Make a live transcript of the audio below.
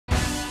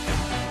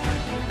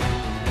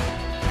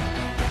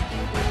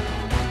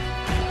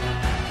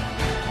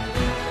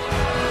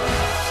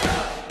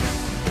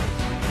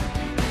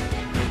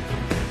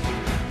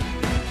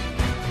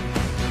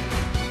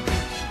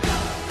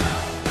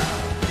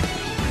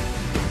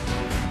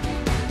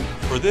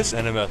For this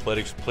NM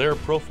Athletics player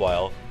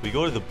profile, we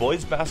go to the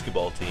boys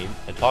basketball team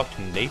and talk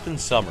to Nathan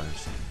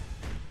Summers.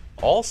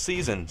 All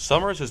season,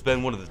 Summers has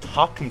been one of the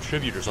top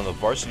contributors on the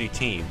varsity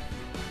team.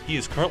 He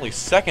is currently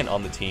second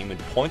on the team in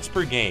points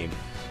per game,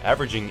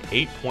 averaging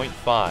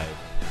 8.5.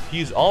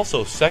 He is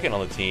also second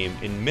on the team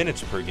in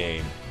minutes per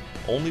game,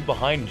 only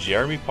behind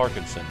Jeremy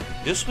Parkinson.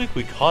 This week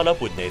we caught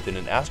up with Nathan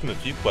and asked him a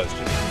few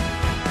questions.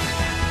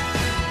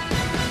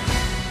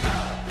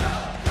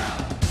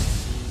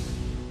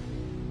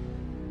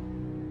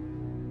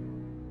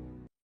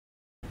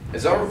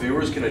 As our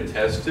viewers can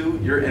attest to,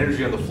 your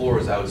energy on the floor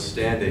is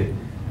outstanding.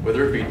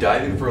 Whether it be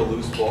diving for a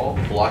loose ball,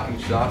 blocking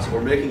shots, or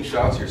making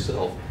shots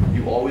yourself,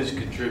 you always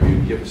contribute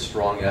and give a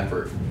strong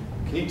effort.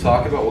 Can you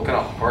talk about what kind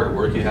of hard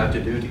work you have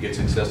to do to get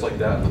success like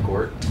that on the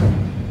court?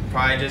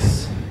 Probably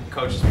just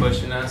coaches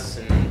pushing us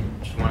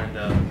and just wanting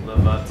to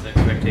live up to the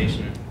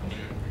expectation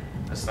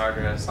being a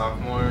starter as a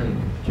sophomore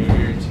and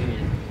junior and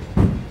senior.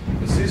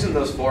 The season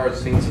thus far has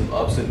seen some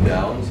ups and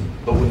downs,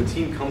 but when the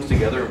team comes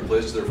together and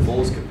plays to their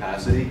fullest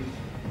capacity,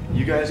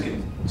 you guys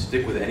can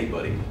stick with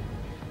anybody.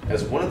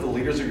 As one of the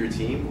leaders of your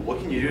team, what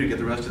can you do to get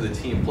the rest of the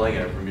team playing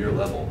at a premier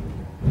level?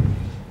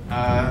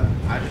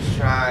 I just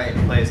try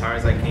and play as hard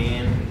as I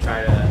can and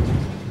try to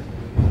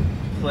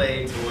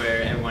play to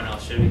where everyone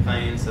else should be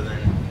playing, so then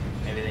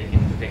maybe they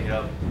can pick it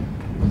up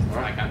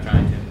like I'm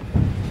trying to.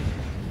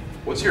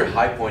 What's your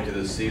high point of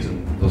this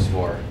season thus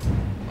far?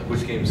 Like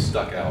which games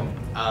stuck out?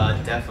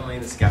 Definitely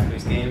the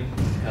Scappoose game,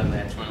 because they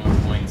had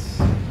 21 points,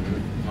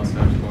 most of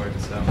them scored,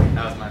 so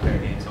that was my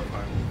favorite game so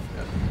far.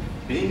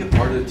 Being a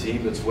part of the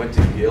team that's went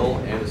to Gill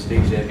and the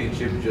state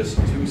championship just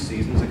 2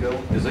 seasons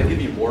ago, does that give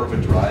you more of a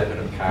drive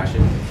and a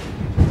passion?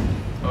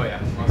 Oh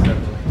yeah, most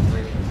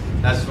definitely.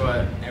 That's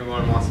what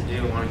everyone wants to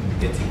do, want to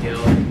get to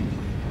Gill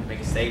and make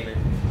a statement.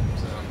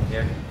 So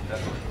yeah,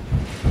 definitely.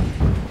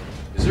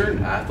 Is there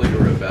an athlete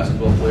or a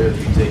basketball player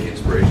that you take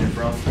inspiration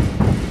from?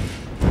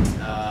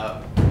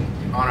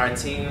 On our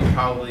team,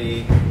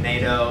 probably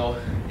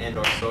Nato and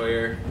or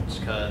Sawyer,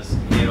 just because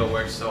Nato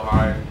works so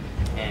hard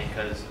and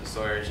because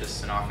Sawyer is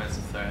just an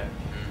offensive threat. And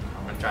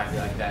I'm going to try and be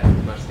like that the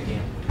rest of the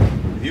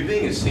game. With you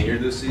being a senior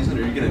this season,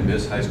 are you going to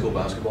miss high school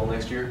basketball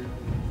next year?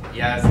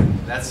 Yeah,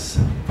 that's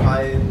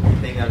probably the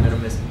thing I'm going to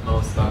miss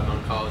most about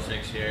going to college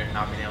next year,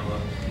 not being able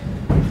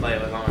to play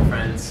with all my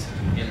friends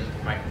and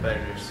my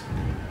competitors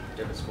in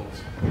different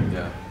schools.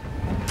 Yeah.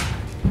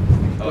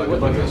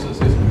 Good luck this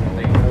season.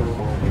 Thank you.